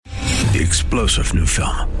The explosive new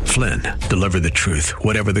film, Flynn, deliver the truth,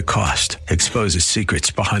 whatever the cost, exposes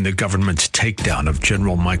secrets behind the government's takedown of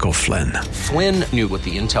General Michael Flynn. Flynn knew what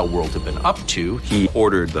the intel world had been up to. He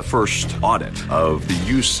ordered the first audit of the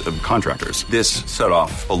use of contractors. This set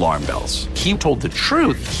off alarm bells. He told the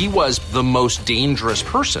truth. He was the most dangerous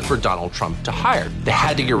person for Donald Trump to hire. They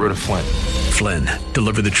had to get rid of Flynn. Flynn,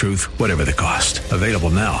 deliver the truth, whatever the cost. Available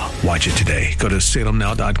now. Watch it today. Go to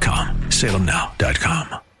salemnow.com.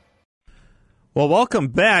 salemnow.com. Well, welcome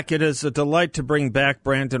back. It is a delight to bring back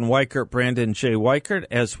Brandon Weichert, Brandon J. Weichert,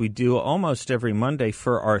 as we do almost every Monday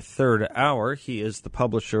for our third hour. He is the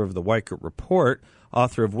publisher of the Weichert Report,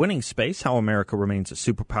 author of Winning Space, How America Remains a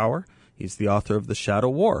Superpower. He's the author of The Shadow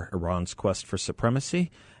War, Iran's Quest for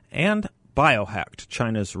Supremacy, and Biohacked,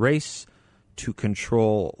 China's Race to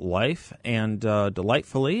Control Life, and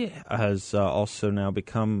delightfully has also now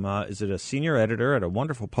become, is it a senior editor at a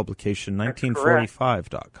wonderful publication,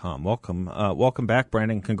 1945.com. Welcome back,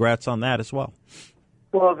 Brandon. Congrats on that as well.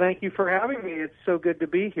 Well, thank you for having me. It's so good to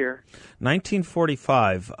be here.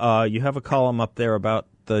 1945, you have a column up there about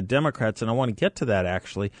the Democrats, and I want to get to that,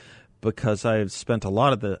 actually, because I've spent a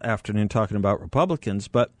lot of the afternoon talking about Republicans,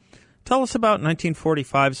 but tell us about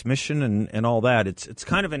 1945's mission and all that. It's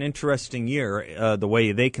kind of an interesting year, the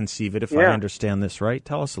way they conceive it, if I understand this right.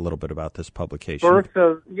 Tell us a little bit about this publication.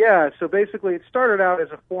 So basically it started out as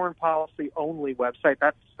a foreign policy-only website.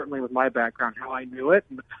 That's certainly with my background how I knew it.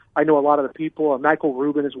 And I know a lot of the people. Michael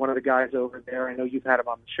Rubin is one of the guys over there. I know you've had him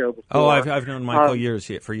on the show before. Oh, I've known Michael for years.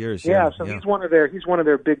 He's one of their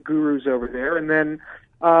big gurus over there. And then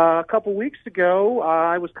a couple weeks ago,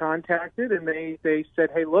 I was contacted, and they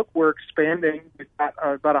said, "Hey, look, we're expanding. We've got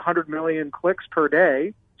about 100 million clicks per day.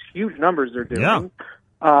 It's huge numbers they're doing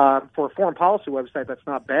for a foreign policy website. That's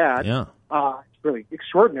not bad. It's really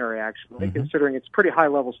extraordinary, actually, considering it's pretty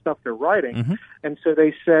high-level stuff they're writing." And so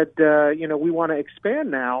they said, we want to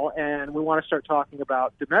expand now, and we want to start talking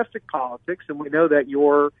about domestic politics. And we know that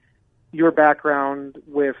your background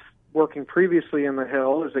with working previously in the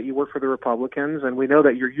Hill is that you work for the Republicans, and we know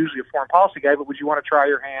that you're usually a foreign policy guy, but would you want to try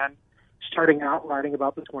your hand starting out writing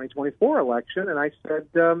about the 2024 election? And I said,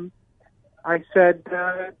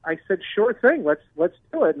 sure thing, let's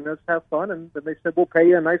do it, and let's have fun. And then they said, we'll pay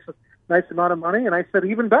you a nice amount of money, and I said,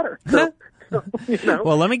 even better. So,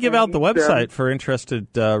 well, let me give out the website for interested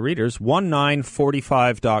readers,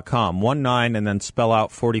 1945.com, 19 and then spell out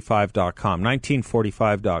 45.com.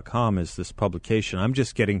 1945.com is this publication. I'm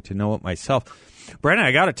just getting to know it myself. Brandon,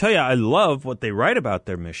 I got to tell you, I love what they write about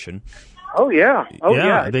their mission. Oh, yeah.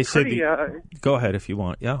 They say, go ahead if you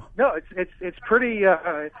want. Yeah. No, it's pretty,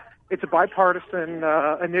 it's a bipartisan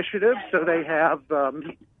initiative, so they have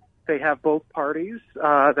both parties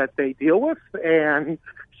that they deal with, and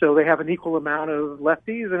so they have an equal amount of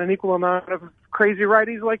lefties and an equal amount of crazy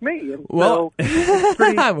righties like me. And well, so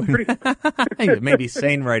pretty maybe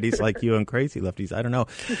sane righties like you and crazy lefties. I don't know,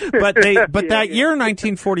 but that year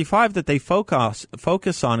 1945 that they focus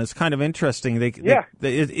on is kind of interesting.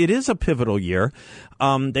 It is a pivotal year.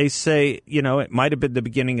 They say it might have been the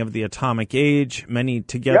beginning of the atomic age. Many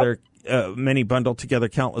bundled together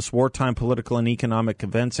countless wartime political and economic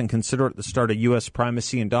events and consider it the start of U.S.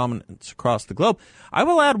 primacy and dominance across the globe. I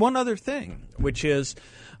will add one other thing, which is,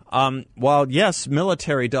 while, yes,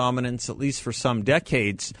 military dominance, at least for some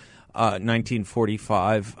decades,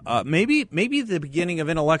 1945, maybe the beginning of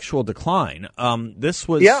intellectual decline. This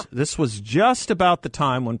was just about the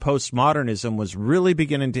time when postmodernism was really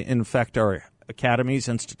beginning to infect our academies,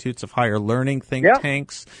 institutes of higher learning, think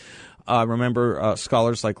tanks. Remember,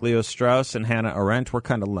 scholars like Leo Strauss and Hannah Arendt were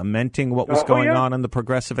kind of lamenting what was going on in the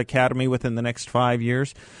Progressive Academy within the next 5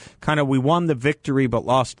 years. Kind of, we won the victory but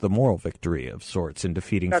lost the moral victory of sorts in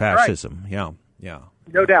defeating fascism. Right. Yeah.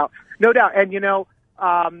 No doubt. And,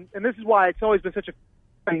 and this is why it's always been such a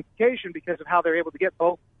fascination because of how they're able to get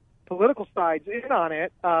both political sides in on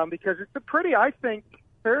it, because it's a pretty, I think,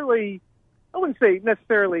 fairly, I wouldn't say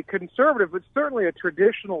necessarily conservative, but certainly a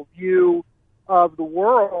traditional view of the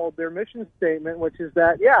world, their mission statement, which is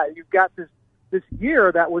that, you've got this year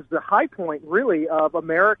that was the high point, really, of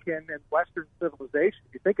American and Western civilization.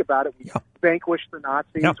 If you think about it, we vanquished the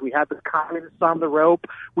Nazis. We had the communists on the rope.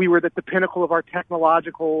 We were at the pinnacle of our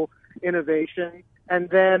technological innovation. And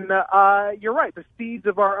then, you're right, the seeds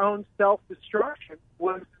of our own self-destruction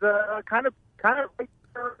was kind of right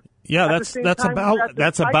there. Yeah, that's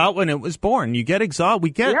about when it was born. You get exhausted.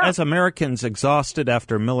 We get, as Americans, exhausted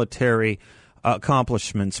after military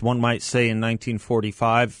accomplishments. One might say in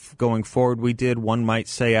 1945, going forward, we did. One might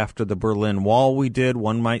say after the Berlin Wall, we did.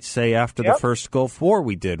 One might say after the first Gulf War,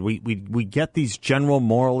 we did. We get these general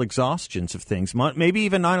moral exhaustions of things. Maybe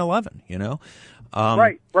even 9/11.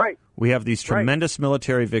 Right. We have these tremendous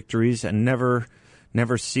military victories and never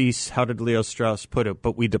cease, how did Leo Strauss put it,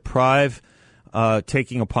 but we deprive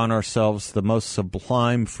taking upon ourselves the most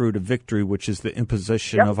sublime fruit of victory, which is the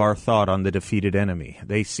imposition of our thought on the defeated enemy.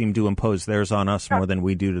 They seem to impose theirs on us more than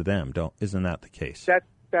we do to them. Isn't that the case?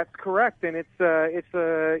 That's correct, and it's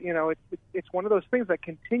one of those things that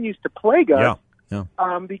continues to plague us.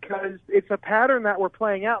 Because it's a pattern that we're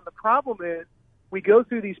playing out. And the problem is we go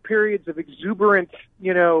through these periods of exuberant,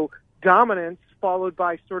 dominance followed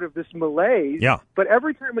by sort of this malaise. Yeah. But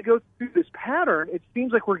every time we go through this pattern, it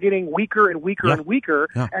seems like we're getting weaker and weaker and weaker,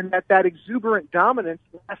 and that exuberant dominance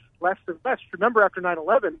less and less. Remember, after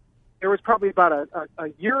 9/11, there was probably about a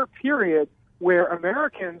year period where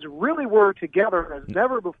Americans really were together as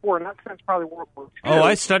never before, and that since probably World War II. Oh,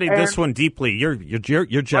 I studied this one deeply. You're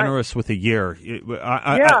generous with a year.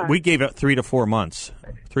 We gave it 3 to 4 months.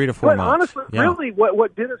 3 to 4 months. Honestly, really,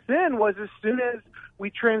 what did us in was as soon as we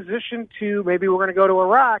transitioned to maybe we're going to go to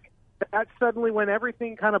Iraq, that suddenly when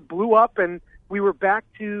everything kind of blew up and we were back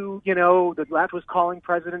to, the left was calling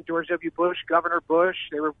President George W. Bush, Governor Bush.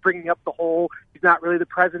 They were bringing up the whole, he's not really the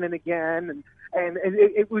president again. And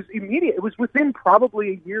it was immediate. It was within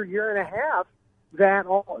probably a year and a half that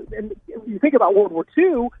and you think about World War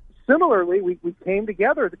II, similarly, we came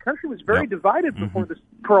together. The country was very divided before this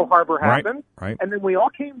Pearl Harbor happened. Right. And then we all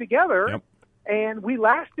came together, and we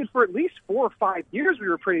lasted for at least 4 or 5 years. We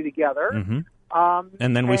were pretty together.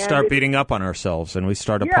 And then we start beating up on ourselves, and we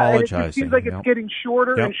start apologizing. And it seems like it's getting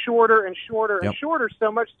shorter and shorter and shorter and shorter,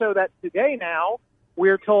 so much so that today now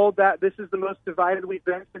we're told that this is the most divided we've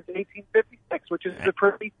been since 1856, which is a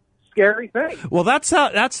pretty scary thing. Well, that's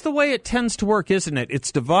the way it tends to work, isn't it?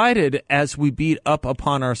 It's divided as we beat up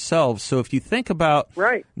upon ourselves. So if you think about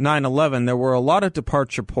 9/11, there were a lot of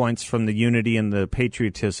departure points from the unity and the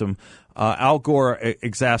patriotism. Al Gore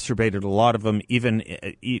exacerbated a lot of them, even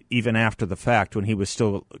after the fact, when he was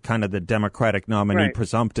still kind of the Democratic nominee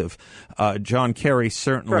presumptive. John Kerry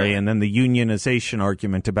certainly, and then the unionization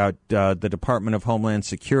argument about the Department of Homeland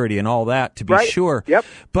Security and all that, to be sure. Yep.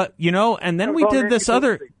 But and then we did this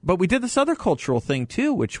other cultural thing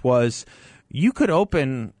too, which was you could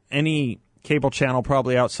open any cable channel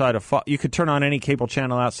probably outside of Fox. You could turn on any cable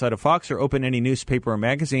channel outside of Fox or open any newspaper or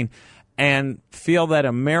magazine and feel that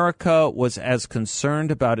America was as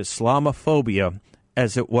concerned about Islamophobia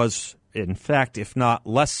as it was, in fact, if not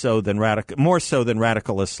more so than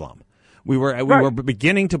radical Islam. We were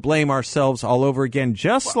beginning to blame ourselves all over again,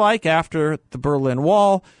 just like after the Berlin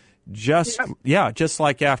Wall, just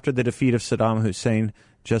like after the defeat of Saddam Hussein,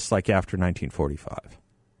 just like after 1945.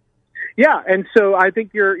 Yeah, and so I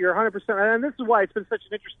think you're 100%, and this is why it's been such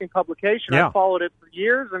an interesting publication. I followed it for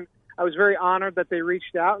years, and I was very honored that they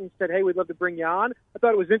reached out and said, hey, we'd love to bring you on. I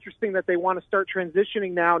thought it was interesting that they want to start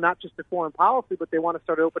transitioning now, not just to foreign policy, but they want to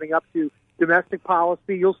start opening up to domestic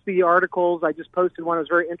policy. You'll see articles. I just posted one that was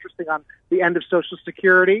very interesting on the end of Social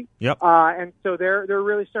Security. Yep. And so they're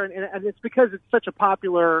really starting, and it's because it's such a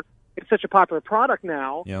popular product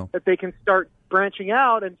now that they can start branching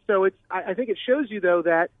out. And so I think it shows you, though,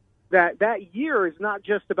 that year is not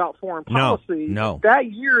just about foreign policy. No. That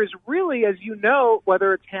year is really, as you know,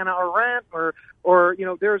 whether it's Hannah Arendt or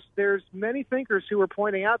there's many thinkers who are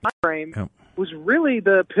pointing out that frame was really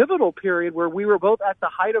the pivotal period where we were both at the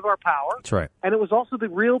height of our power. That's right. And it was also the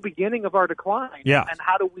real beginning of our decline. Yeah. And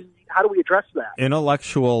how do we address that?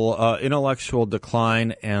 Intellectual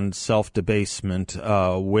decline and self-debasement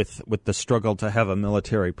with the struggle to have a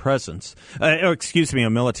military presence. A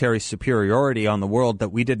military superiority on the world that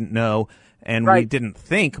we didn't know and we didn't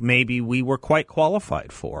think maybe we were quite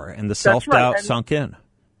qualified for, and the self-doubt sunk in.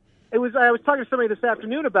 I was talking to somebody this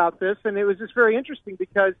afternoon about this, and it was just very interesting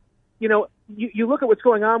because you look at what's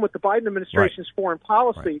going on with the Biden administration's foreign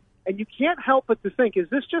policy, and you can't help but to think, is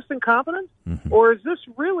this just incompetence? Mm-hmm. Or is this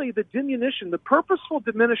really the diminution, the purposeful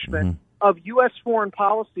diminishment of U.S. foreign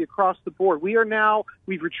policy across the board?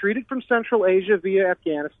 We've retreated from Central Asia via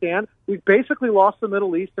Afghanistan. We've basically lost the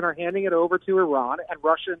Middle East and are handing it over to Iran and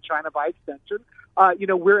Russia and China by extension.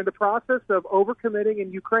 We're in the process of overcommitting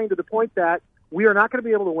in Ukraine to the point that we are not going to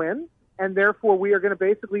be able to win. And therefore, we are going to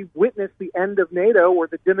basically witness the end of NATO or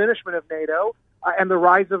the diminishment of NATO and the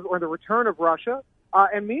rise of or the return of Russia.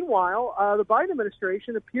 And meanwhile, the Biden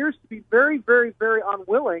administration appears to be very, very, very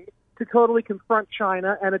unwilling to totally confront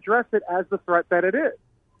China and address it as the threat that it is.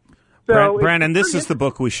 So Brandon, this is the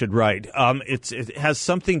book we should write. It has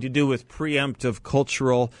something to do with preemptive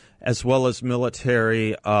cultural as well as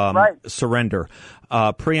military surrender.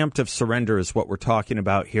 Preemptive surrender is what we're talking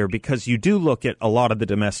about here, because you do look at a lot of the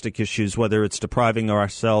domestic issues, whether it's depriving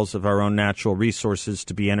ourselves of our own natural resources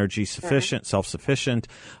to be energy sufficient, self-sufficient,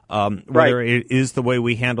 whether it is the way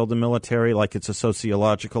we handle the military, like it's a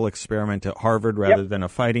sociological experiment at Harvard rather than a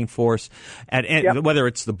fighting force, and whether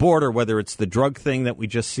it's the border, whether it's the drug thing that we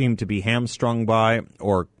just seem to be hamstrung by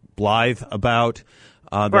or blithe about.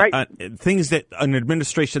 Things that an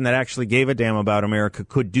administration that actually gave a damn about America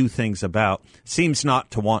could do things about seems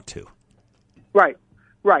not to want to. Right.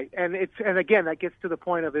 And again, that gets to the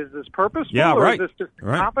point of, is this purposeful or is this just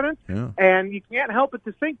incompetence? Yeah. And you can't help but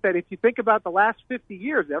to think that if you think about the last 50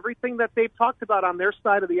 years, everything that they've talked about on their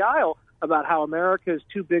side of the aisle, about how America is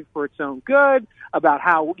too big for its own good, about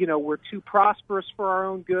how, we're too prosperous for our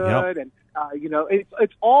own good, and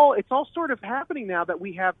it's all sort of happening now that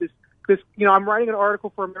we have this, I'm writing an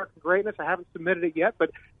article for American Greatness. I haven't submitted it yet,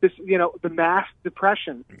 but this, the mass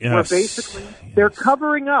depression, where basically they're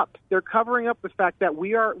covering up. They're covering up the fact that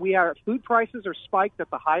we are food prices are spiked at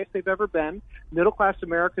the highest they've ever been. Middle class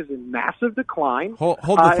America is in massive decline. Hold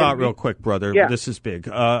the thought real quick, brother. Yeah. This is big.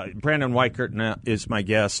 Brandon Weichert is my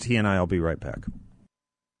guest. He and I will be right back.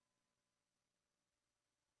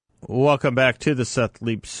 Welcome back to the Seth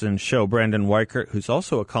Leibsohn Show. Brandon Weichert, who's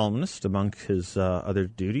also a columnist among his other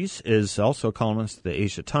duties, is also a columnist at the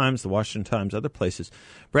Asia Times, the Washington Times, other places.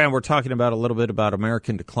 Brandon, we're talking about a little bit about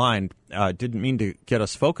American decline. Didn't mean to get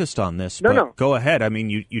us focused on this, but go ahead. I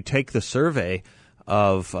mean, you take the survey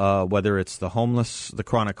of whether it's the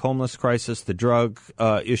chronic homeless crisis, the drug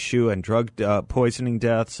issue and drug poisoning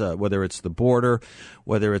deaths, whether it's the border,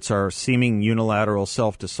 whether it's our seeming unilateral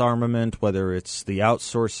self-disarmament, whether it's the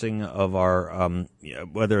outsourcing of our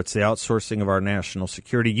national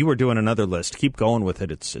security. You were doing another list. Keep going with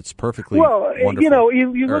it. It's perfectly wonderful.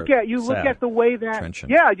 You look at the way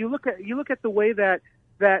that you look at the way that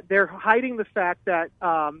they're hiding the fact that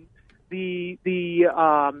the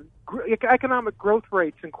economic growth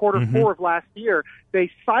rates in quarter four of last year, they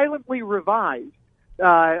silently revised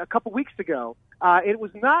a couple weeks ago. It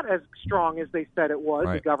was not as strong as they said it was,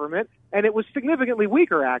 the government, and it was significantly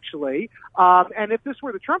weaker, actually. And if this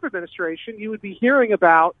were the Trump administration, you would be hearing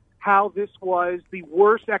about how this was the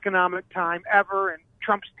worst economic time ever, and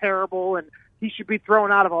Trump's terrible, and he should be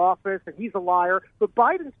thrown out of office, and he's a liar. But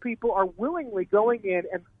Biden's people are willingly going in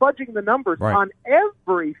and fudging the numbers on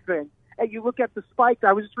everything. And you look at the spike.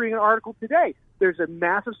 I was just reading an article today. There's a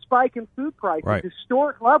massive spike in food prices,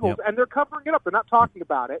 historic levels, and they're covering it up. They're not talking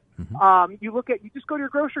about it. You just go to your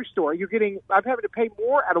grocery store. I'm having to pay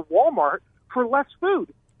more at a Walmart for less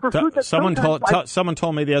food. Someone told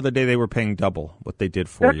me the other day they were paying double what they did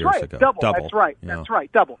 4 years ago. Double. That's right. Yeah. That's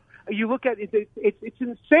right. Double. You look at it, it's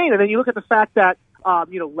insane. And then you look at the fact that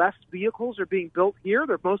less vehicles are being built here.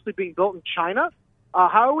 They're mostly being built in China.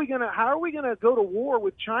 How are we gonna go to war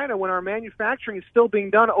with China when our manufacturing is still being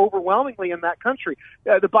done overwhelmingly in that country?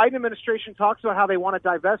 The Biden administration talks about how they want to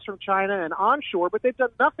divest from China and onshore, but they've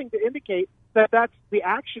done nothing to indicate that the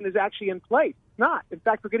action is actually in place. It's not. In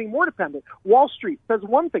fact, we're getting more dependent. Wall Street says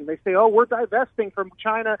one thing. They say, we're divesting from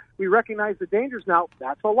China. We recognize the dangers now.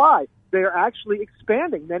 That's a lie. They are actually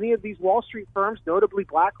expanding. Many of these Wall Street firms, notably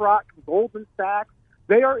BlackRock, Goldman Sachs,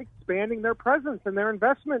 they are expanding their presence and their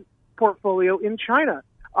investment portfolio in China.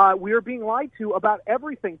 We are being lied to about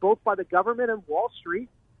everything, both by the government and Wall Street,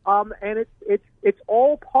 and it's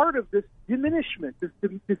all part of this diminishment, this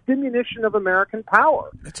diminution of American power.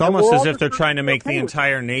 It's almost as if they're trying to make the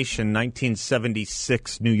entire nation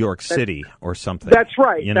 1976 New York City or something. That's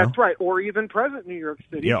right. That's right. Or even present New York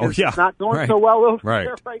City. It's not going so well over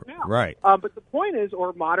there right now. Right. But the point is,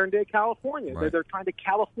 or modern day California, they're trying to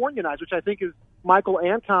Californianize, which I think is Michael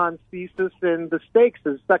Anton's thesis in The Stakes,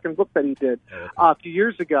 his second book that he did a few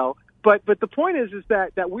years ago. But the point is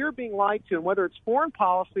that we're being lied to, and whether it's foreign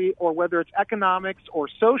policy or whether it's economics or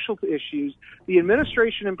social issues, the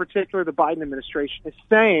administration in particular, the Biden administration, is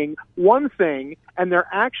saying one thing, and their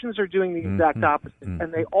actions are doing the exact opposite.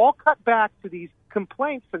 And they all cut back to these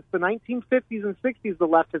complaints since the 1950s and 60s the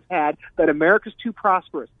left has had that America's too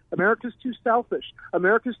prosperous, America's too selfish,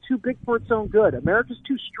 America's too big for its own good, America's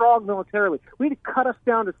too strong militarily. We need to cut us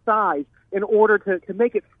down to size in order to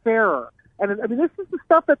make it fairer. And I mean, this is the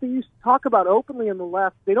stuff that they used to talk about openly in the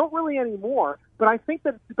left. They don't really anymore, but I think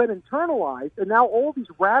that it's been internalized, and now all these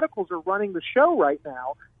radicals are running the show right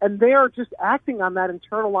now, and they are just acting on that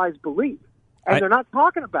internalized belief. And they're not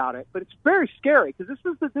talking about it, but it's very scary because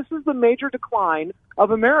this is the major decline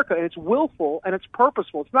of America, and it's willful and it's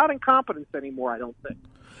purposeful. It's not incompetence anymore, I don't think.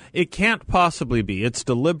 It can't possibly be. It's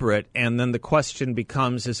deliberate. And then the question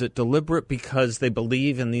becomes, is it deliberate because they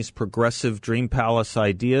believe in these progressive Dream Palace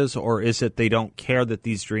ideas, or is it they don't care that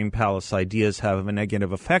these Dream Palace ideas have a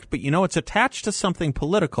negative effect? But, it's attached to something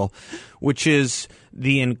political, which is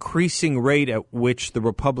the increasing rate at which the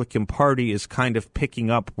Republican Party is kind of picking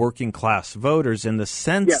up working class voters, in the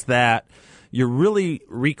sense that you're really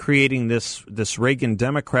recreating this Reagan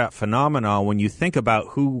Democrat phenomenon. When you think about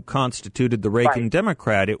who constituted the Reagan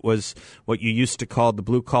Democrat, it was what you used to call the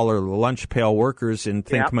blue-collar lunch pail workers in,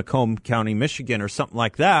 Macomb County, Michigan, or something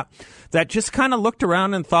like that just kind of looked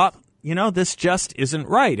around and thought, this just isn't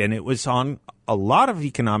right. And it was on a lot of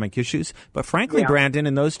economic issues. But frankly, Brandon,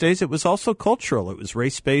 in those days, it was also cultural. It was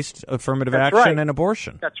race-based affirmative action and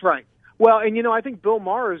abortion. That's right. Well, and, I think Bill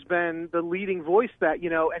Maher has been the leading voice that,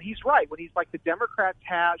 and he's right when he's like, the Democrats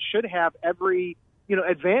should have every,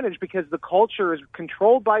 advantage because the culture is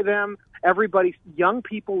controlled by them. Young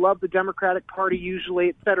people love the Democratic Party usually,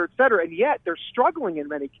 et cetera, and yet they're struggling in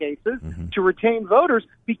many cases to retain voters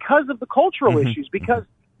because of the cultural issues, because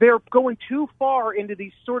they're going too far into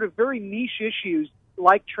these sort of very niche issues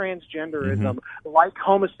like transgenderism, like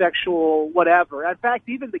homosexual, whatever. In fact,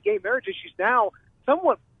 even the gay marriage issues now,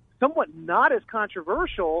 somewhat not as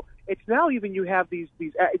controversial. It's now even you have these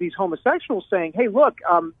homosexuals saying, "Hey, look,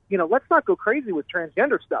 let's not go crazy with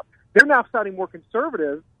transgender stuff." They're now sounding more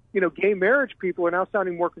conservative. Gay marriage people are now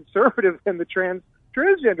sounding more conservative than the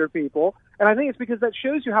transgender people, and I think it's because that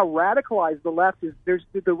shows you how radicalized the left is.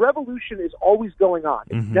 The revolution is always going on;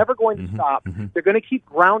 it's never going to stop. They're going to keep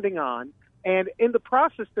grounding on. And in the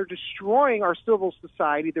process, they're destroying our civil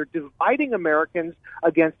society. They're dividing Americans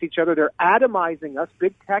against each other. They're atomizing us.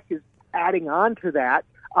 Big tech is adding on to that.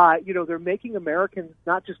 They're making Americans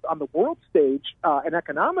not just on the world stage and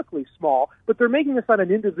economically small, but they're making us on an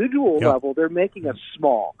individual level. They're making us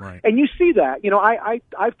small. Right. And you see that.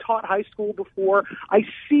 I've taught high school before. I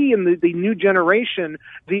see in the new generation,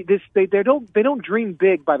 they don't dream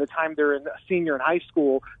big by the time they're a senior in high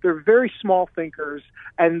school. They're very small thinkers,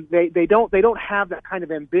 and they don't have that kind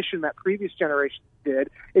of ambition that previous generations did.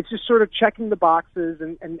 It's just sort of checking the boxes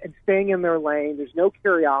and staying in their lane. There's no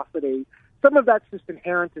curiosity. Some of that's just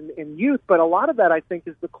inherent in youth, but a lot of that, I think,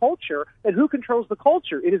 is the culture. And who controls the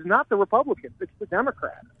culture? It is not the Republicans; it's the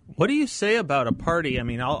Democrats. What do you say about a party? I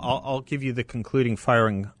mean, I'll give you the concluding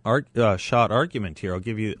firing shot argument here. I'll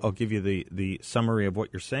give you the summary of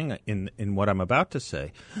what you're saying in what I'm about to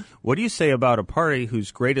say. What do you say about a party whose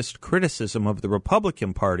greatest criticism of the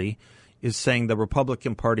Republican Party is saying the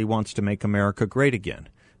Republican Party wants to make America great again?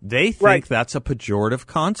 They think that's a pejorative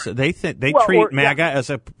concept. They treat MAGA as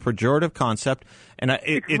a pejorative concept, and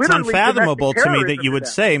it's unfathomable to me that you would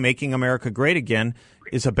say making America great again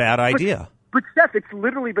is a bad idea. But, Seth, it's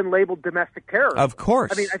literally been labeled domestic terrorism. Of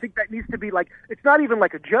course. I mean, I think that needs to be it's not even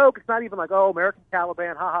like a joke. It's not even like, oh, American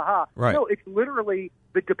Taliban, ha, ha, ha. Right. No, it's literally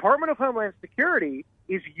the Department of Homeland Security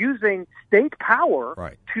is using state power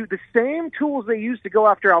to the same tools they use to go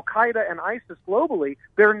after Al-Qaeda and ISIS globally.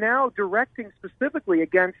 They're now directing specifically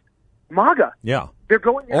against MAGA. Yeah. They're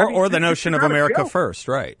going or the notion of America first,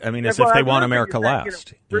 right? I mean, as if they want America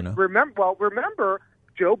last. Remember,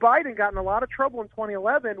 Joe Biden got in a lot of trouble in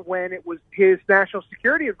 2011 when it was his national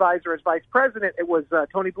security advisor as vice president. It was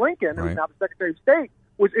Tony Blinken, who's now the Secretary of State,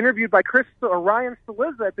 was interviewed by Ryan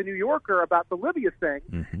Saliza at the New Yorker about the Libya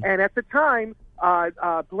thing. And at the time,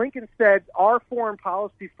 Blinken said, our foreign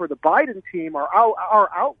policy for the Biden team, our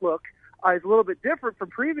outlook is a little bit different from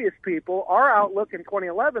previous people. Our outlook in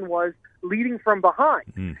 2011 was leading from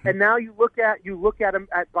behind. And now you look at him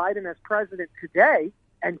at Biden as president today,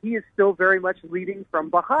 and he is still very much leading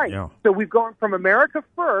from behind. Yeah. So we've gone from America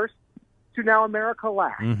first to now America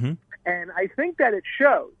last. And I think that it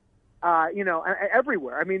shows,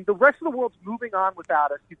 everywhere. I mean, the rest of the world's moving on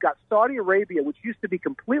without us. You've got Saudi Arabia, which used to be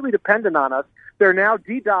completely dependent on us. They're now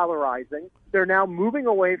de-dollarizing. They're now moving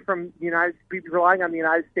away from relying on the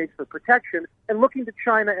United States for protection and looking to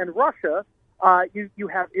China and Russia. You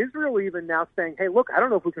have Israel even now saying, hey, look, I don't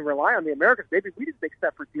know if we can rely on the Americans. Maybe we just make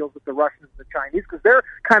separate deals with the Russians and the Chinese because they're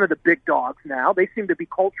kind of the big dogs now. They seem to be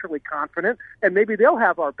culturally confident, and maybe they'll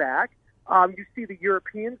have our back. You see the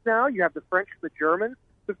Europeans now. You have the French and the Germans.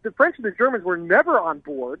 The French and the Germans were never on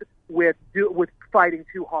board with fighting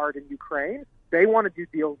too hard in Ukraine. They want to do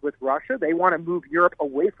deals with Russia. They want to move Europe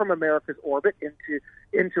away from America's orbit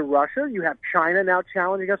into Russia. You have China now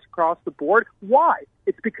challenging us across the board. Why?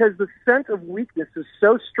 It's because the sense of weakness is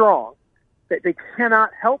so strong that they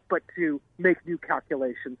cannot help but to make new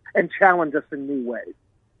calculations and challenge us in new ways.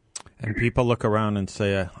 And people look around and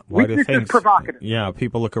say, "Why do things?" Provocative. Yeah,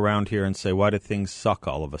 people look around here and say, "Why do things suck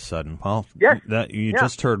all of a sudden?" Well, yes.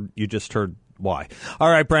 Just heard why. All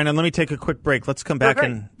right, Brandon, let me take a quick break. Let's come back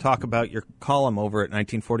and talk about your column over at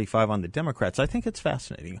 1945 on the Democrats. I think it's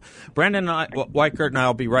fascinating. Brandon Weichert and I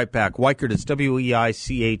will be right back. Weichert is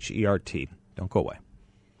Weichert. Don't go away.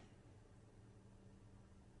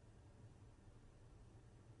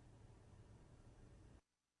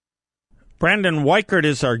 Brandon Weichert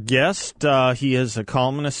is our guest. He is a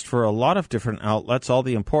columnist for a lot of different outlets, all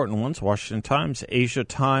the important ones, Washington Times, Asia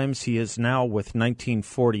Times. He is now with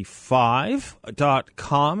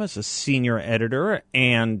 1945.com as a senior editor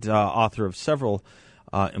and author of several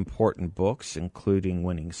important books, including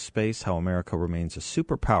Winning Space, How America Remains a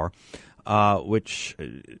Superpower, which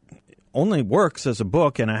only works as a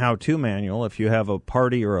book and a how-to manual if you have a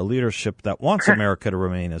party or a leadership that wants America to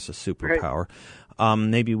remain as a superpower.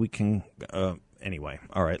 Maybe we can. Anyway,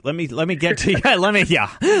 all right. Let me get to let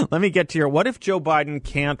me get to your. What if Joe Biden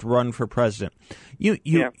can't run for president?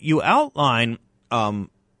 You outline,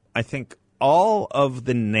 I think, all of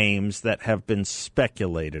the names that have been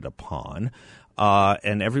speculated upon,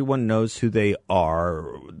 and everyone knows who they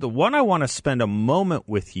are. The one I want to spend a moment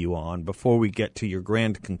with you on before we get to your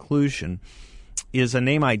grand conclusion is a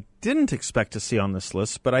name I didn't expect to see on this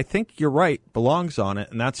list, but I think you're right, belongs on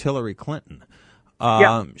it, and that's Hillary Clinton.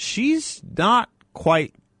 She's not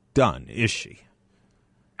quite done, is she?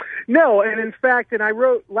 No, and in fact, and I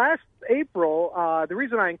wrote last April, the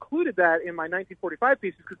reason I included that in my 1945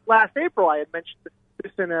 piece is because last April I had mentioned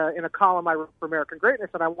this in a column I wrote for American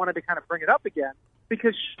Greatness, and I wanted to kind of bring it up again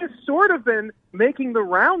because she's sort of been making the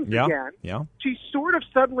rounds again. Yeah. She sort of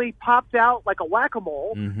suddenly popped out like a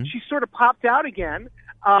whack-a-mole. Mm-hmm. She sort of popped out again.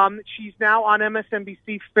 She's now on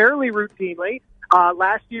MSNBC fairly routinely.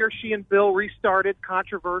 Last year, she and Bill restarted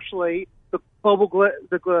controversially the Clinton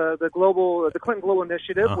Global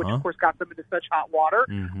Initiative, which of course got them into such hot water.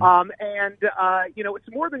 Mm-hmm. It's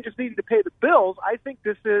more than just needing to pay the bills. I think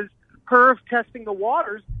this is her testing the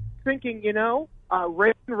waters, thinking, Reagan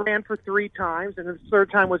ran for 3 times, and the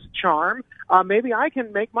third time was a charm. Maybe I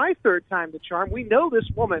can make my third time the charm. We know this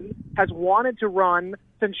woman has wanted to run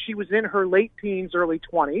since she was in her late teens, early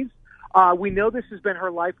 20s. We know this has been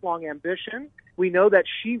her lifelong ambition. We know that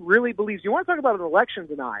she really believes. You want to talk about an election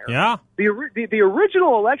denier? Yeah. The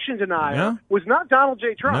original election denier was not Donald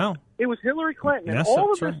J. Trump. No. It was Hillary Clinton. And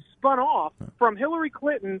all of this spun off from Hillary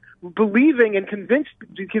Clinton believing and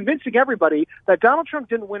convincing everybody that Donald Trump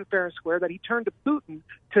didn't win fair and square, that he turned to Putin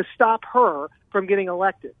to stop her from getting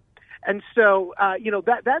elected. And so,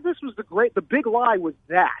 this was the big lie was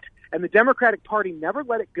that. And the Democratic Party never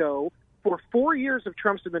let it go for 4 years of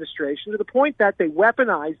Trump's administration, to the point that they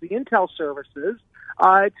weaponized the intel services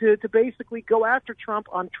to basically go after Trump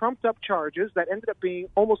on trumped-up charges that ended up being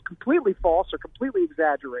almost completely false or completely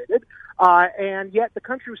exaggerated. And yet the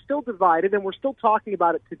country was still divided, and we're still talking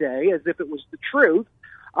about it today as if it was the truth.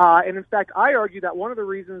 And in fact, I argue that one of the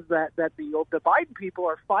reasons that the Biden people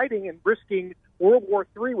are fighting and risking World War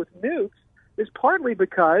III with nukes is partly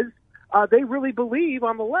because they really believe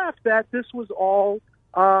on the left that this was all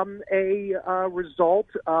a result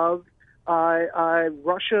of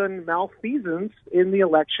Russian malfeasance in the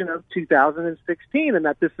election of 2016, and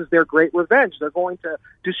that this is their great revenge. They're going to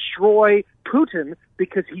destroy Putin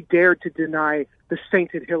because he dared to deny the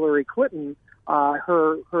sainted Hillary Clinton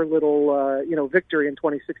her little victory in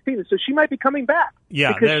 2016, and so she might be coming back.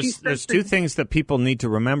 Yeah, there's two things that people need to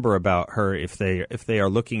remember about her if they are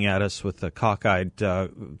looking at us with a cockeyed,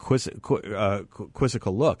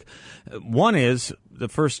 quizzical look. One is the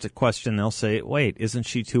first question they'll say, "Wait, isn't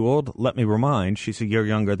she too old?" Let me remind, she's a year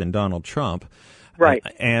younger than Donald Trump. Right.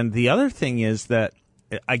 And the other thing is that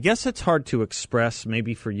I guess it's hard to express,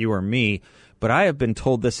 maybe for you or me, but I have been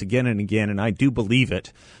told this again and again, and I do believe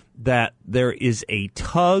it, that there is a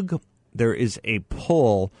tug, there is a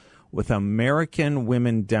pull with American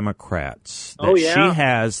women Democrats that she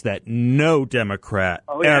has that no Democrat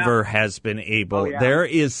ever has been able. There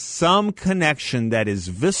is some connection that is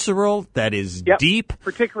visceral, that is deep.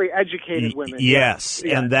 Particularly educated women. Yes,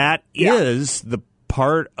 and that is the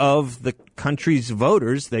part of the country's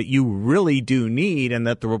voters that you really do need, and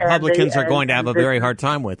that the Republicans are going to have a very hard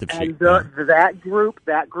time with. That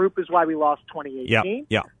group is why we lost 2018.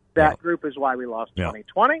 That group is why we lost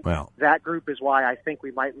 2020. That group is why I think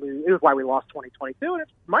we might lose. It was why we lost 2022, and it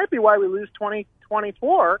might be why we lose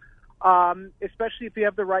 2024, especially if you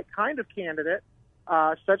have the right kind of candidate,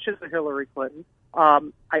 such as Hillary Clinton.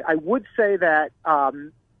 I would say that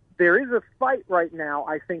there is a fight right now,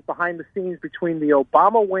 I think, behind the scenes between the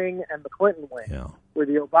Obama wing and the Clinton wing, where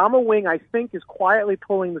the Obama wing, I think, is quietly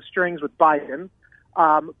pulling the strings with Biden.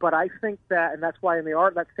 But I think that, and that's why in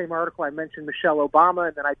that same article I mentioned Michelle Obama,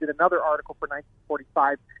 and then I did another article for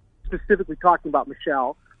 1945 specifically talking about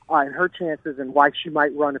Michelle. and her chances and why she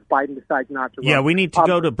might run if Biden decides not to run. Yeah, we need to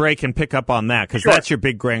go to break and pick up on that because that's your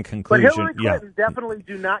big grand conclusion. But Hillary Clinton definitely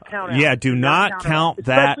do not count out. Yeah, do not count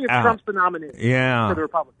that especially if out. Trump's the nominee for the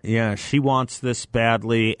Republicans. Yeah, she wants this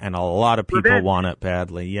badly, and a lot of people want it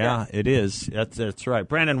badly. Yeah, it is. That's right.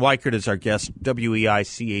 Brandon Weichert is our guest,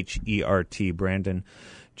 Weichert, Brandon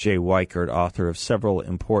J. Weichert, author of several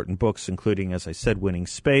important books, including, as I said, Winning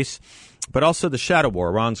Space, but also The Shadow War,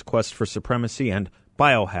 Iran's Quest for Supremacy, and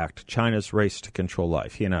Biohacked, China's Race to Control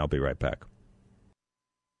Life. He and I will be right back.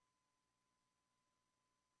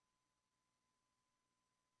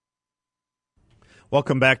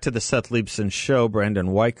 Welcome back to the Seth Leibson Show. Brandon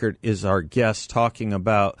Weichert is our guest, talking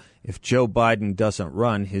about if Joe Biden doesn't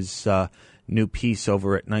run, his new piece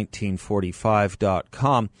over at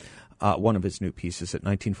 1945.com. One of his new pieces at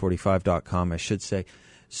 1945.com, I should say.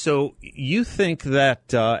 So you think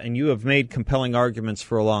that, and you have made compelling arguments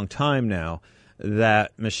for a long time now,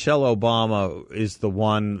 that Michelle Obama is the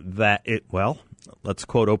one that let's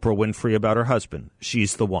quote Oprah Winfrey about her husband.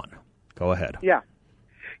 She's the one. Go ahead.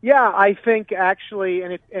 Yeah, I think actually,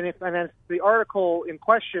 and it's the article in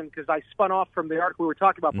question, because I spun off from the article we were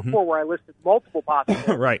talking about before, where I listed multiple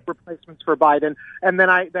possible replacements for Biden, and then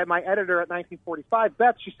my editor at 1945,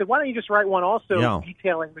 Beth, she said, "Why don't you just write one also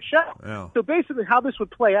detailing Michelle?" Yeah. So basically, how this would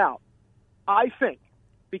play out, I think,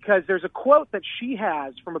 because there's a quote that she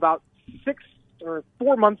has from about 6 or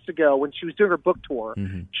 4 months ago when she was doing her book tour.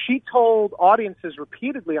 She told audiences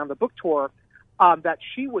repeatedly on the book tour that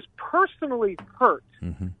she was personally hurt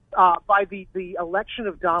by the election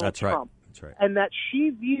of Donald Trump. That's right. And that she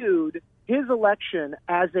viewed his election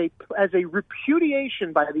as a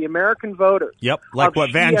repudiation by the American voters. Yep, like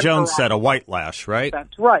what Van Jones said, a white lash, right?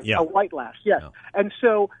 That's right, yeah. A white lash, yes. Yeah. And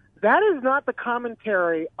so that is not the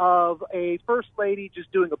commentary of a first lady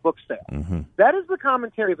just doing a book sale. That is the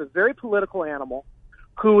commentary of a very political animal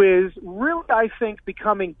who is really, I think,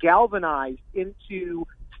 becoming galvanized into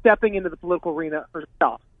stepping into the political arena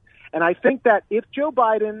herself. And I think that if Joe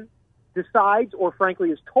Biden decides, or frankly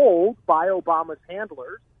is told by Obama's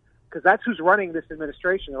handlers, because that's who's running this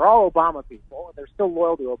administration, they're all Obama people, and they're still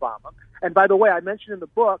loyal to Obama. And by the way, I mentioned in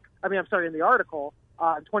the article,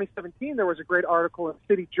 in 2017, there was a great article in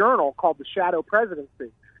City Journal called The Shadow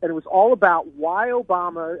Presidency. And it was all about why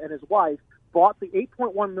Obama and his wife bought the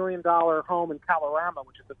 $8.1 million home in Kalorama,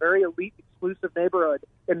 which is a very elite, exclusive neighborhood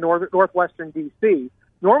in northwestern D.C.,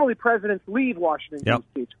 Normally, presidents leave Washington,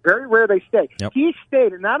 D.C. It's very rare they stay. He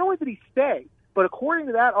stayed, and not only did he stay, but according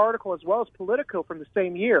to that article, as well as Politico from the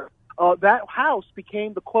same year, that house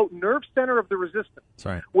became the, quote, nerve center of the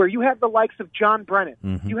resistance, where you had the likes of John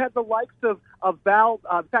Brennan. You had the likes of Val,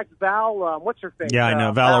 what's her face? Yeah, I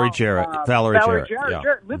know, Valerie Jarrett. Valerie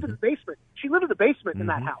Jarrett lived in the basement. She lived in the basement in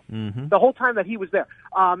that house the whole time that he was there.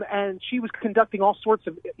 And she was conducting all sorts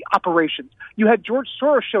of operations. You had George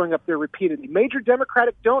Soros showing up there repeatedly, major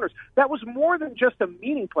Democratic donors. That was more than just a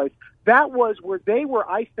meeting place. That was where they were,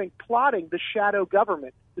 I think, plotting the shadow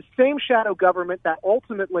government, the same shadow government that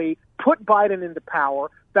ultimately put Biden into power,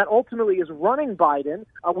 that ultimately is running Biden.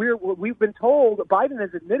 We've been told, Biden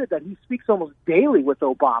has admitted that he speaks almost daily with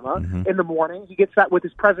Obama in the morning. He gets that with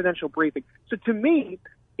his presidential briefing. So to me,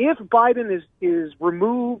 if Biden is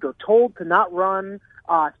removed or told to not run,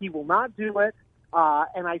 he will not do it.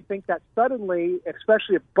 And I think that suddenly,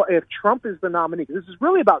 especially if Trump is the nominee, because this is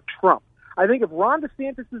really about Trump. I think if Ron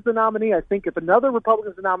DeSantis is the nominee, I think if another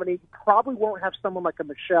Republican is the nominee, you probably won't have someone like a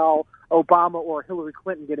Michelle Obama or Hillary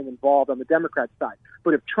Clinton getting involved on the Democrat side.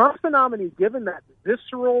 But if Trump's the nominee, given that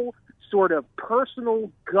visceral sort of personal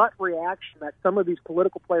gut reaction that some of these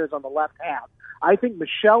political players on the left have, I think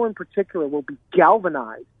Michelle in particular will be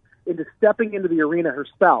galvanized into stepping into the arena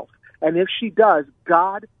herself. And if she does,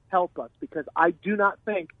 God help us, because I do not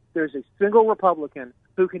think there's a single Republican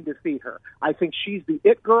who can defeat her. I think she's the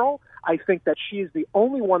it girl. I think that she is the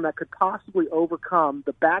only one that could possibly overcome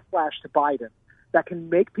the backlash to Biden, that can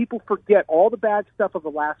make people forget all the bad stuff of the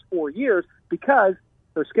last 4 years because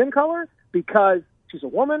her skin color, because she's a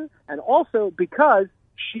woman, and also because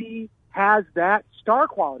she has that star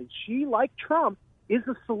quality. She, like Trump, is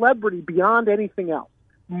a celebrity beyond anything else,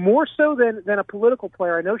 more so than a political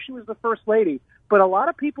player. I know she was the first lady, but a lot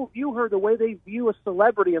of people view her the way they view a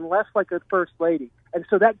celebrity and less like a first lady. And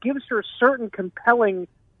so that gives her a certain compelling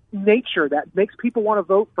nature that makes people want to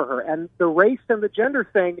vote for her. And the race and the gender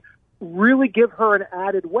thing really give her an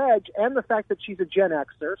added wedge, and the fact that she's a Gen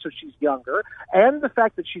Xer, so she's younger, and the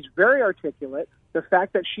fact that she's very articulate, the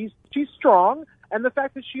fact that she's strong, and the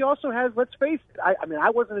fact that she also has, let's face it, I mean, I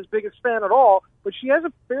wasn't his biggest fan at all, but she has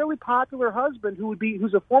a fairly popular husband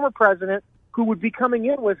who's a former president who would be coming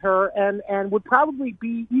in with her and would probably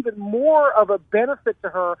be even more of a benefit to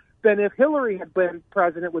her than if Hillary had been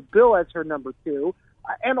president with Bill as her number two.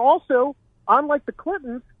 And also, unlike the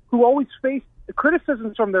Clintons, who always faced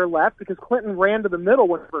criticisms from their left because Clinton ran to the middle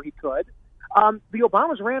whenever he could, the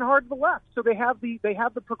Obamas ran hard to the left. So they have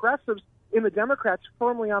the progressives in the Democrats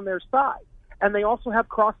firmly on their side. And they also have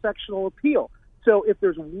cross-sectional appeal. So if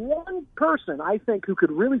there's one person, I think, who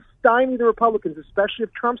could really stymie the Republicans, especially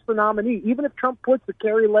if Trump's the nominee, even if Trump puts a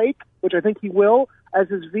Carrie Lake, which I think he will, as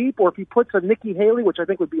his VP, or if he puts a Nikki Haley, which I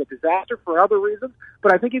think would be a disaster for other reasons,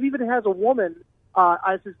 but I think if he even has a woman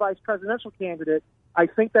as his vice presidential candidate, I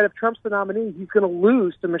think that if Trump's the nominee, he's going to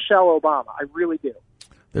lose to Michelle Obama. I really do.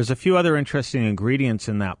 There's a few other interesting ingredients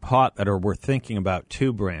in that pot that are worth thinking about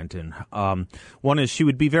too, Brandon. One is she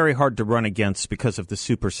would be very hard to run against because of the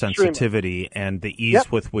super sensitivity and the ease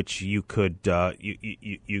with which you could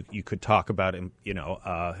you could talk about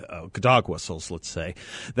dog whistles. Let's say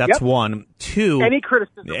that's one. Two, any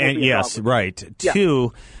criticism. And yes, right. Yeah.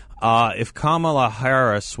 Two. If Kamala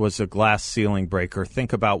Harris was a glass ceiling breaker,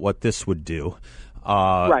 think about what this would do.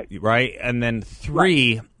 Right. And then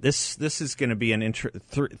three, this is going to be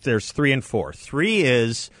there's 3 and 4. 3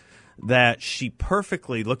 is that she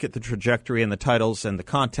perfectly, look at the trajectory and the titles and the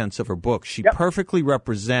contents of her book. She perfectly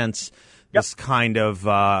represents this kind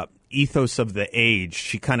of ethos of the age.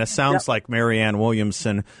 She kind of sounds like Marianne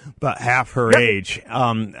Williamson, but half her age.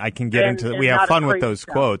 I can get into we have fun with those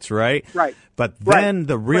quotes, right? Right. But then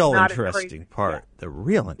the real interesting part,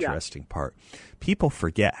 people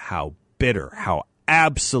forget how bitter, how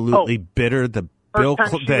absolutely bitter the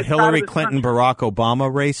Hillary Clinton Barack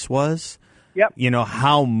Obama race was. Yep. You know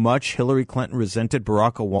how much Hillary Clinton resented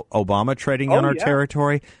Barack Obama trading on our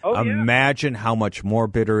territory. Imagine how much more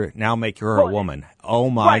bitter. Now make her a woman. Oh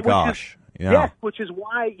my gosh. Yes, which is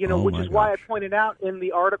why I pointed out in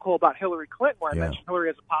the article about Hillary Clinton, where I mentioned Hillary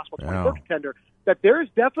as a possible 24 contender, that there's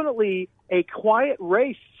definitely a quiet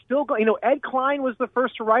race still going. Ed Klein was the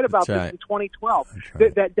first to write about this in 2012.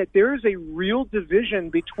 That there is a real division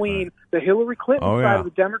between the Hillary Clinton side of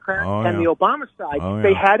the Democrats and the Obama side.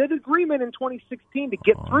 They had an agreement in 2016 to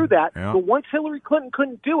get through that, but once Hillary Clinton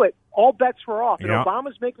couldn't do it, all bets were off. And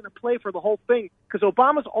Obama's making a play for the whole thing because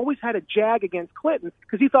Obama's always had a jag against Clinton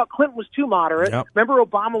because he thought Clinton was too moderate. Remember,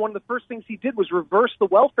 Obama, one of the first things he did was reverse the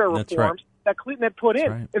welfare reforms that Clinton had put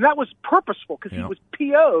in. And that was purposeful because he was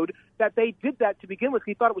PO'd that they did that to begin with.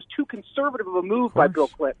 He thought it was too conservative of a move by Bill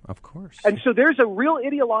Clinton. Of course. And so there's a real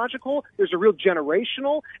ideological, there's a real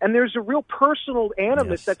generational, and there's a real personal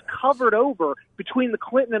animus that's covered over between the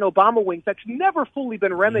Clinton and Obama wings that's never fully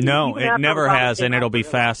been remedied. No, it never has, and it'll be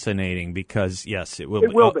fascinating because, yes, it will.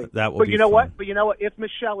 It will be. That will but be you know fun. what? But you know what? If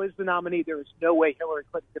Michelle is the nominee, there is no way Hillary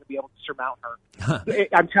Clinton's going to be able to surmount her.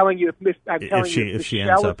 I'm telling you, if she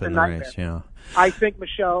ends up in the race, I think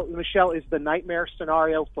Michelle is the nightmare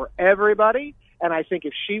scenario for everybody. And I think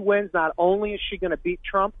if she wins, not only is she going to beat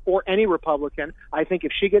Trump or any Republican, I think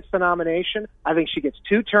if she gets the nomination, I think she gets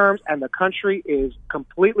 2 terms, and the country is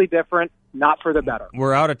completely different, not for the better.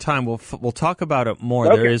 We're out of time. We'll talk about it more.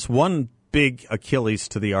 Okay. There is one big Achilles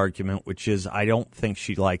to the argument, which is I don't think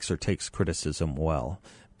she likes or takes criticism well.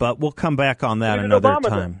 But we'll come back on that another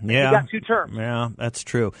time. Yeah, he got 2 terms. Yeah, that's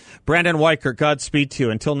true. Brandon Weichert, Godspeed to you.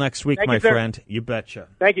 Until next week, my friend. You betcha.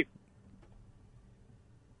 Thank you.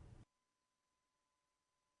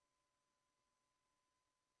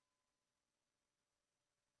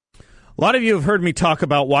 A lot of you have heard me talk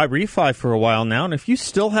about Y-Refi for a while now, and if you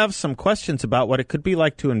still have some questions about what it could be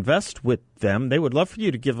like to invest with them, they would love for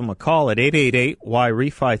you to give them a call at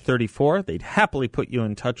 888-Y-REFI-34. They'd happily put you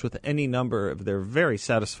in touch with any number of their very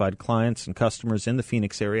satisfied clients and customers in the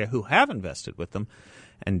Phoenix area who have invested with them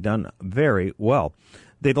and done very well.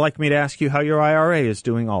 They'd like me to ask you how your IRA is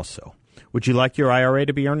doing also. Would you like your IRA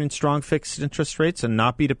to be earning strong fixed interest rates and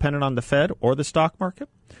not be dependent on the Fed or the stock market?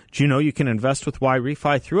 Do you know you can invest with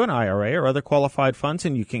Y-Refi through an IRA or other qualified funds,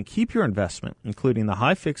 and you can keep your investment, including the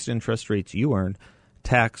high fixed interest rates you earn,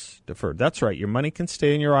 tax deferred? That's right. Your money can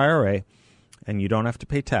stay in your IRA, and you don't have to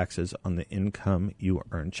pay taxes on the income you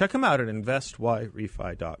earn. Check them out at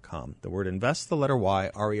investyrefi.com. The word invest, the letter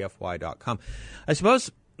Y, REFY.com. I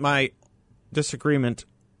suppose my disagreement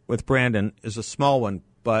with Brandon is a small one,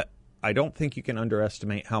 but I don't think you can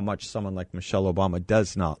underestimate how much someone like Michelle Obama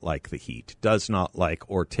does not like the heat, does not like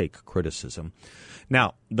or take criticism.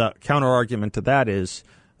 Now, the counter-argument to that is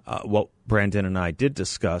what Brandon and I did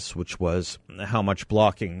discuss, which was how much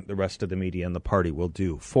blocking the rest of the media and the party will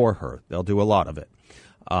do for her. They'll do a lot of it.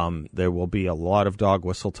 There will be a lot of dog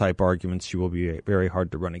whistle type arguments. She will be very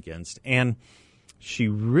hard to run against. And she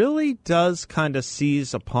really does kind of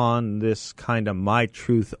seize upon this kind of My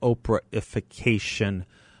Truth Oprahification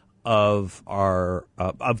of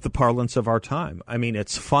of the parlance of our time. I mean,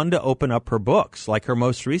 it's fun to open up her books, like her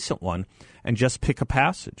most recent one, and just pick a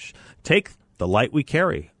passage. Take The Light We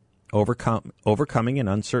Carry, Overcoming in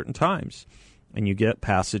Uncertain Times. And you get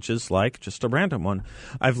passages like, just a random one,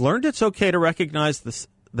 I've learned it's okay to recognize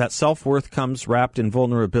that self-worth comes wrapped in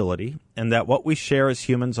vulnerability, and that what we share as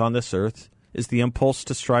humans on this earth is the impulse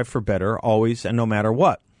to strive for better, always and no matter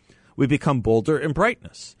what. We become bolder in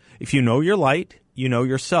brightness. If you know your light, you know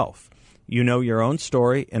yourself. You know your own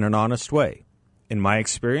story in an honest way. In my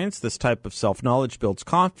experience, this type of self-knowledge builds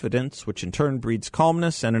confidence, which in turn breeds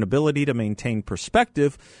calmness and an ability to maintain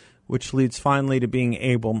perspective, which leads finally to being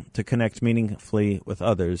able to connect meaningfully with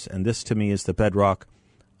others. And this, to me, is the bedrock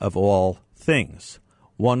of all things.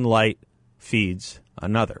 One light feeds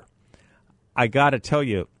another. I got to tell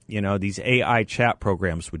you, these AI chat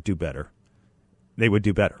programs would do better. They would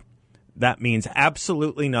do better. That means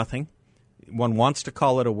absolutely nothing. One wants to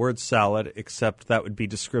call it a word salad, except that would be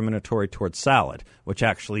discriminatory towards salad, which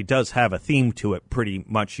actually does have a theme to it pretty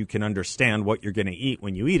much. You can understand what you're going to eat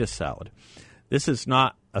when you eat a salad. This is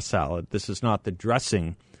not a salad. This is not the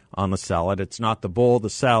dressing on the salad. It's not the bowl the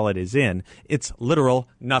salad is in. It's literal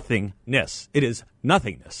nothingness. It is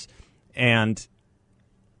nothingness. And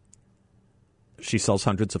she sells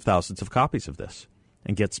hundreds of thousands of copies of this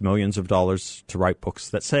and gets millions of dollars to write books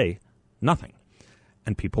that say nothing.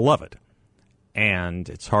 And people love it. And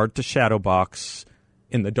it's hard to shadow box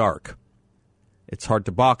in the dark. It's hard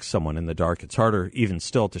to box someone in the dark. It's harder even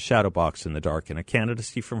still to shadow box in the dark. And a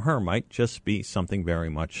candidacy from her might just be something very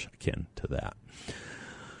much akin to that.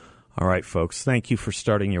 All right, folks, thank you for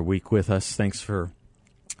starting your week with us. Thanks for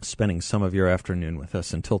spending some of your afternoon with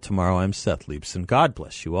us. Until tomorrow, I'm Seth Leibson. God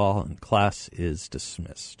bless you all, and class is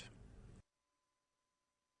dismissed.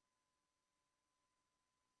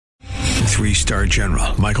 3-star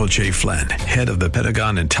General Michael J. Flynn, head of the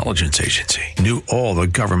Pentagon Intelligence Agency, knew all the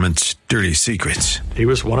government's dirty secrets. He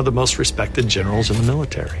was one of the most respected generals in the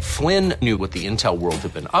military. Flynn knew what the intel world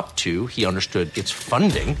had been up to. He understood its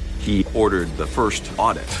funding. He ordered the first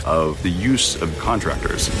audit of the use of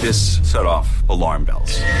contractors. This set off alarm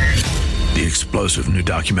bells. The explosive new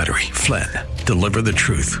documentary, Flynn, Deliver the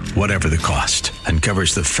Truth, Whatever the Cost,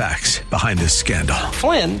 uncovers the facts behind this scandal.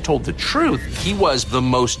 Flynn told the truth. He was the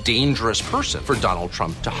most dangerous person for Donald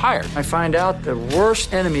Trump to hire. I find out the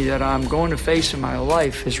worst enemy that I'm going to face in my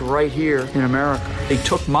life is right here in America. They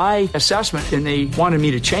took my assessment and they wanted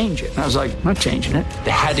me to change it. And I was like, I'm not changing it.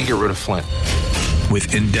 They had to get rid of Flynn.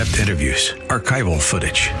 With in-depth interviews, archival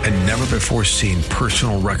footage, and never-before-seen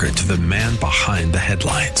personal records of the man behind the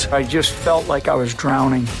headlines. I just felt like I was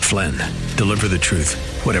drowning. Flynn, Deliver the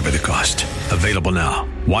Truth, Whatever the Cost. Available now.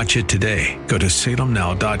 Watch it today. Go to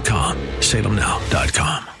salemnow.com.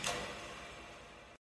 salemnow.com.